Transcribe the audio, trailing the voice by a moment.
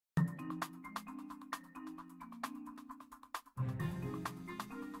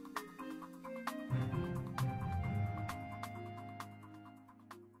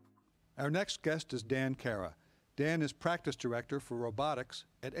Our next guest is Dan Cara. Dan is Practice Director for Robotics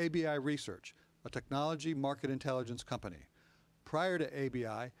at ABI Research, a technology market intelligence company. Prior to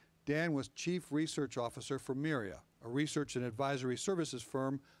ABI, Dan was Chief Research Officer for Myria, a research and advisory services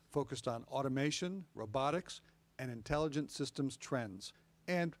firm focused on automation, robotics, and intelligent systems trends,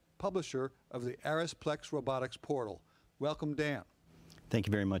 and publisher of the Arisplex Robotics portal. Welcome, Dan. Thank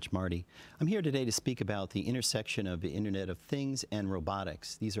you very much, Marty. I'm here today to speak about the intersection of the Internet of Things and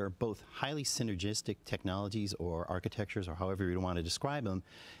robotics. These are both highly synergistic technologies or architectures, or however you want to describe them,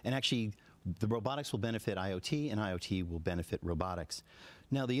 and actually the robotics will benefit IoT and IoT will benefit robotics.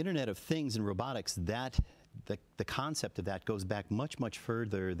 Now, the Internet of Things and robotics, the concept of that goes back much, much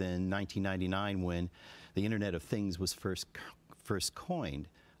further than 1999 when the Internet of Things was first coined,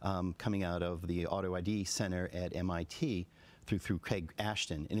 coming out of the Auto ID Center at MIT. Through Craig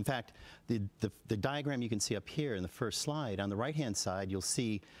Ashton. And in fact, the diagram you can see up here in the first slide, on the right-hand side, you'll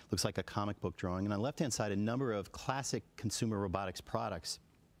see, looks like a comic book drawing, and on the left-hand side, a number of classic consumer robotics products.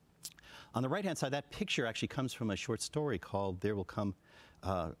 On the right-hand side, that picture actually comes from a short story called There Will Come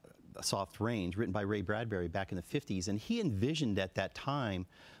a Soft Range, written by Ray Bradbury back in the 50s, and he envisioned at that time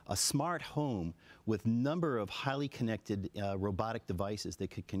a smart home with a number of highly connected robotic devices that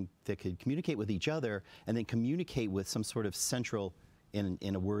could communicate with each other and then communicate with some sort of central,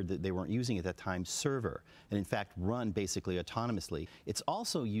 in a word that they weren't using at that time, server, and in fact run basically autonomously. It's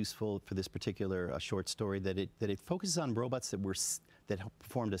also useful for this particular short story that it focuses on robots that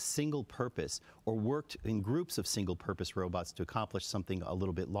performed a single purpose or worked in groups of single purpose robots to accomplish something a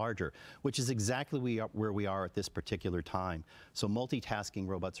little bit larger, which is exactly where we are at this particular time. So multitasking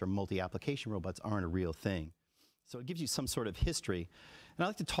robots or multi-application robots aren't a real thing. So it gives you some sort of history. And I'd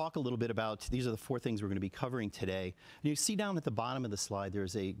like to talk a little bit about, these are the four things we're going to be covering today. And you see down at the bottom of the slide, there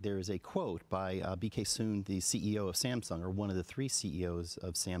is a quote by BK Soon, the CEO of Samsung, or one of the three CEOs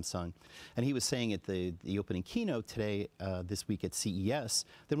of Samsung. And he was saying at the opening keynote today, this week at CES,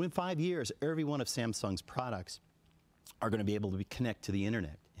 that in 5 years, every one of Samsung's products are going to be able to connect to the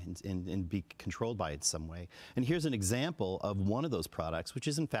internet and be controlled by it in some way. And here's an example of one of those products, which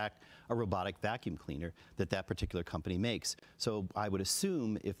is in fact a robotic vacuum cleaner that particular company makes. So I would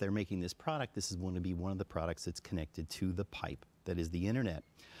assume if they're making this product, this is going to be one of the products that's connected to the pipe that is the internet.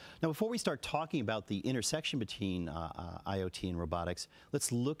 Now, before we start talking about the intersection between IoT and robotics,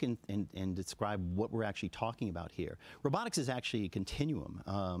 let's look and describe what we're actually talking about here. Robotics is actually a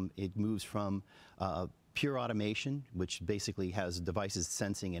continuum. It moves from pure automation, which basically has devices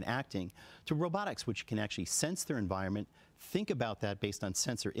sensing and acting, to robotics, which can actually sense their environment, think about that based on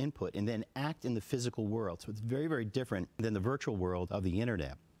sensor input, and then act in the physical world. So it's very, very different than the virtual world of the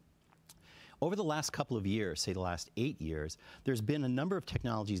internet. Over the last couple of years, say the last 8 years, there's been a number of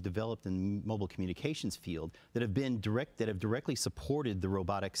technologies developed in the mobile communications field that have directly supported the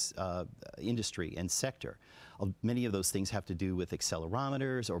robotics industry and sector. Many of those things have to do with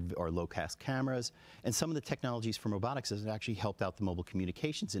accelerometers or low-cost cameras, and some of the technologies from robotics have actually helped out the mobile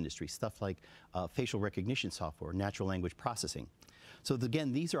communications industry, stuff like facial recognition software, natural language processing. So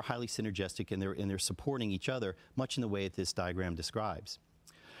again, these are highly synergistic, and they're supporting each other, much in the way that this diagram describes.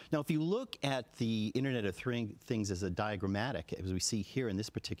 Now, if you look at the Internet of Things as a diagrammatic, as we see here in this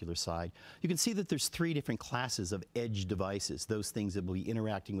particular slide, you can see that there's three different classes of edge devices, those things that will be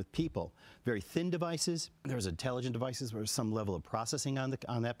interacting with people. Very thin devices, there's intelligent devices where there's some level of processing on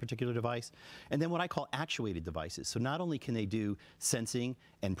that particular device, and then what I call actuated devices. So not only can they do sensing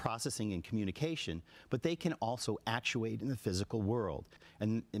and processing and communication, but they can also actuate in the physical world.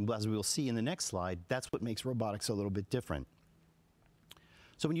 And as we will see in the next slide, that's what makes robotics a little bit different.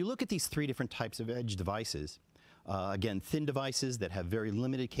 So when you look at these three different types of edge devices, again, thin devices that have very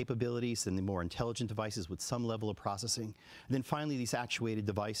limited capabilities, and the more intelligent devices with some level of processing, and then finally these actuated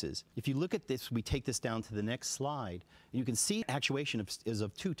devices. If you look at this, we take this down to the next slide, and you can see actuation is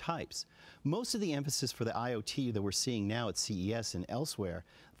of two types. Most of the emphasis for the IoT that we're seeing now at CES and elsewhere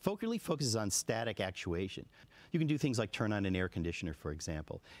really focuses on static actuation. You can do things like turn on an air conditioner, for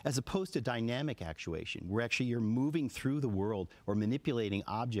example, as opposed to dynamic actuation, where actually you're moving through the world or manipulating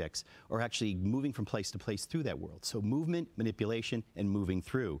objects or actually moving from place to place through that world. So movement, manipulation, and moving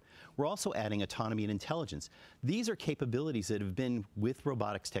through. We're also adding autonomy and intelligence. These are capabilities that have been with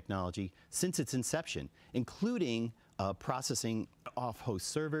robotics technology since its inception, including processing off-host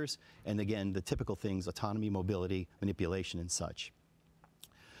servers, and again, the typical things, autonomy, mobility, manipulation, and such.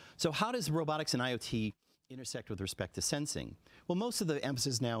 So how does robotics and IoT intersect with respect to sensing? Well, most of the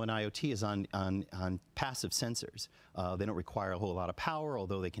emphasis now in IoT is on passive sensors. They don't require a whole lot of power,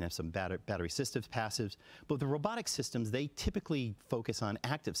 although they can have some battery systems passives. But the robotic systems, they typically focus on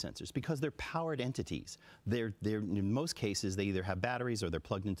active sensors because they're powered entities. They're in most cases, they either have batteries or they're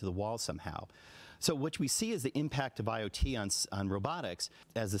plugged into the wall somehow. So what we see is the impact of IoT on robotics.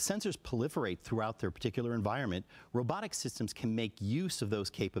 As the sensors proliferate throughout their particular environment, robotic systems can make use of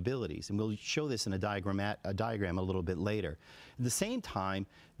those capabilities. And we'll show this in a diagram a little bit later. At the same time,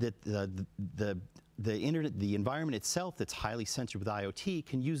 that the environment itself that's highly censored with IoT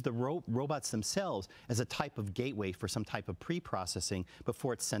can use the robots themselves as a type of gateway for some type of pre-processing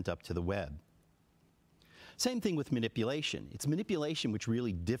before it's sent up to the web. Same thing with manipulation. It's manipulation which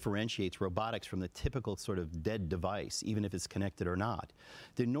really differentiates robotics from the typical sort of dead device, even if it's connected or not.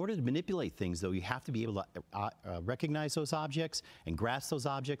 In order to manipulate things, though, you have to be able to recognize those objects and grasp those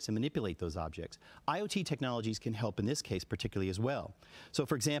objects and manipulate those objects. IoT technologies can help in this case particularly as well. So,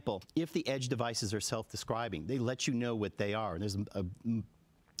 for example, if the edge devices are self-describing, they let you know what they are. And there's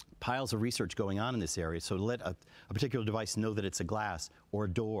piles of research going on in this area, so to let a particular device know that it's a glass or a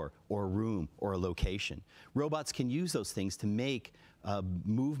door or a room or a location. Robots can use those things to make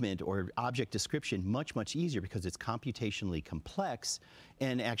movement or object description much, much easier because it's computationally complex,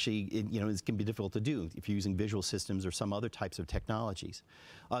 and actually it can be difficult to do if you're using visual systems or some other types of technologies.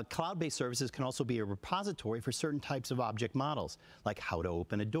 Cloud-based services can also be a repository for certain types of object models, like how to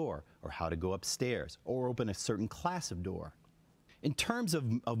open a door or how to go upstairs or open a certain class of door. In terms of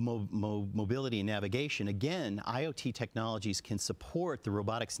mobility and navigation, again, IoT technologies can support the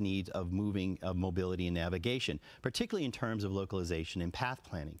robotics needs of mobility and navigation, particularly in terms of localization and path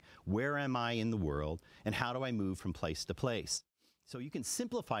planning. Where am I in the world, and how do I move from place to place? So you can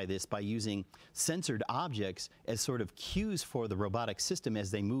simplify this by using censored objects as sort of cues for the robotic system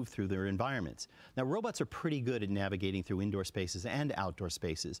as they move through their environments. Now, robots are pretty good at navigating through indoor spaces and outdoor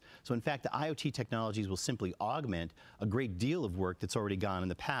spaces. So in fact, the IoT technologies will simply augment a great deal of work that's already gone in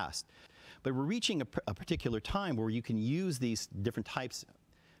the past. But we're reaching a particular time where you can use these different types.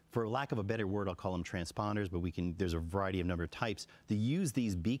 For lack of a better word, I'll call them transponders, but there's a variety of number of types, to use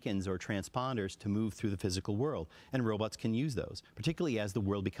these beacons or transponders to move through the physical world. And robots can use those, particularly as the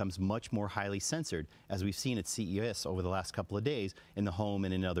world becomes much more highly censored, as we've seen at CES over the last couple of days in the home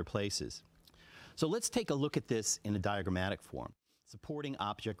and in other places. So let's take a look at this in a diagrammatic form. Supporting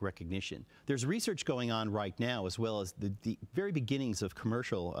object recognition. There's research going on right now, as well as the very beginnings of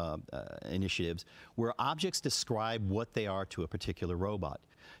commercial initiatives, where objects describe what they are to a particular robot.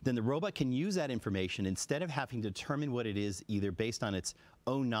 Then the robot can use that information instead of having to determine what it is, either based on its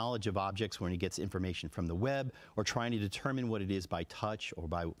own knowledge of objects when it gets information from the web, or trying to determine what it is by touch or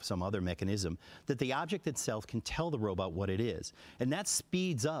by some other mechanism, that the object itself can tell the robot what it is. And that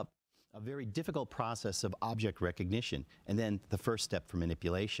speeds up a very difficult process of object recognition, and then the first step for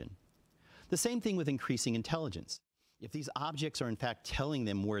manipulation. The same thing with increasing intelligence. If these objects are in fact telling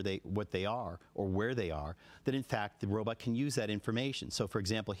them what they are or where they are, then in fact the robot can use that information. So for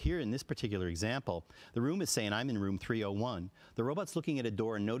example, here in this particular example, the room is saying I'm in room 301. The robot's looking at a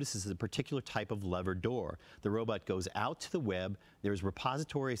door and notices a particular type of lever door. The robot goes out to the web. There's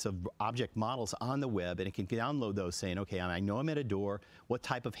repositories of object models on the web, and it can download those saying, okay, I know I'm at a door. What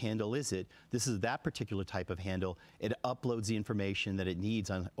type of handle is it? This is that particular type of handle. It uploads the information that it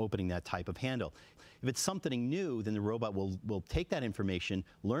needs on opening that type of handle. If it's something new, then the robot will take that information,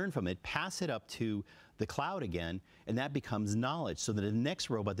 learn from it, pass it up to the cloud again, and that becomes knowledge, so that the next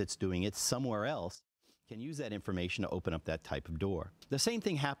robot that's doing it somewhere else can use that information to open up that type of door. The same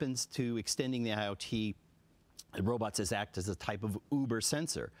thing happens to extending the IoT. Robots act as a type of uber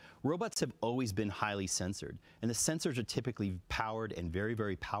sensor. Robots have always been highly censored, and the sensors are typically powered and very,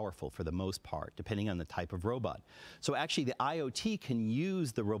 very powerful for the most part, depending on the type of robot. So actually the IoT can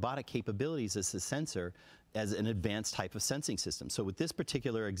use the robotic capabilities as a sensor as an advanced type of sensing system. So with this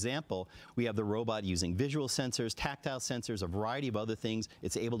particular example, we have the robot using visual sensors, tactile sensors, a variety of other things.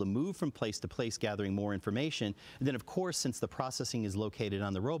 It's able to move from place to place, gathering more information. And then of course, since the processing is located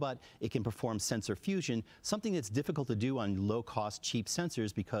on the robot, it can perform sensor fusion, something that's difficult to do on low-cost, cheap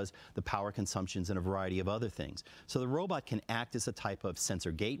sensors because the power consumptions and a variety of other things. So the robot can act as a type of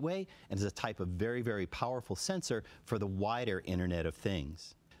sensor gateway and as a type of very, very powerful sensor for the wider Internet of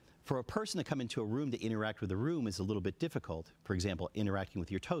Things. For a person to come into a room to interact with a room is a little bit difficult. For example, interacting with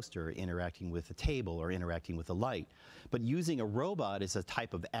your toaster, or interacting with a table, or interacting with a light. But using a robot as a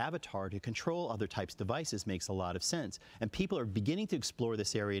type of avatar to control other types of devices makes a lot of sense. And people are beginning to explore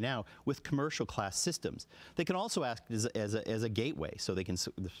this area now with commercial class systems. They can also act as a gateway, so they can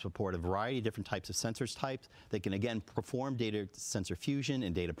support a variety of different types of sensors types. They can again perform data sensor fusion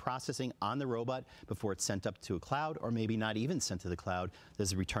and data processing on the robot before it's sent up to a cloud, or maybe not even sent to the cloud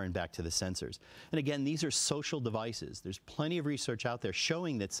as a return back to the sensors. And again, these are social devices. There's plenty of research out there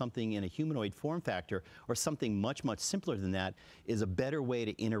showing that something in a humanoid form factor, or something much, much simpler than that, is a better way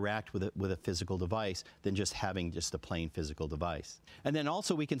to interact with a physical device than just having just a plain physical device. And then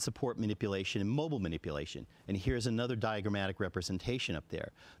also we can support manipulation and mobile manipulation. And here's another diagrammatic representation up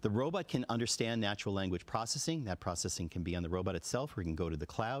there. The robot can understand natural language processing. That processing can be on the robot itself, or it can go to the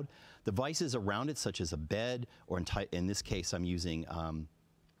cloud. Devices around it, such as a bed, or in this case I'm using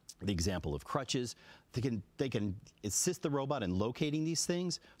the example of crutches. They can assist the robot in locating these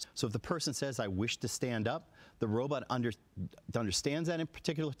things. So if the person says, I wish to stand up, the robot understands that in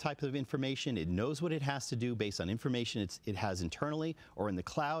particular type of information. It knows what it has to do based on information it has internally or in the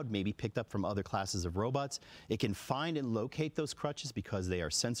cloud, maybe picked up from other classes of robots. It can find and locate those crutches because they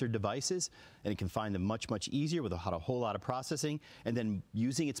are sensor devices, and it can find them much, much easier with a whole lot of processing, and then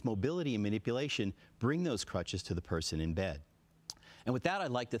using its mobility and manipulation, bring those crutches to the person in bed. And with that, I'd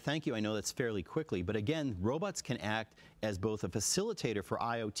like to thank you. I know that's fairly quickly, but again, robots can act as both a facilitator for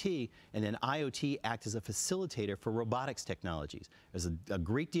IoT, and then IoT act as a facilitator for robotics technologies. There's a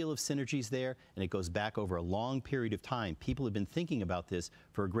great deal of synergies there, and it goes back over a long period of time. People have been thinking about this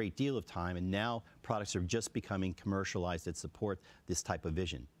for a great deal of time, and now products are just becoming commercialized that support this type of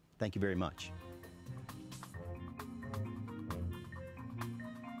vision. Thank you very much.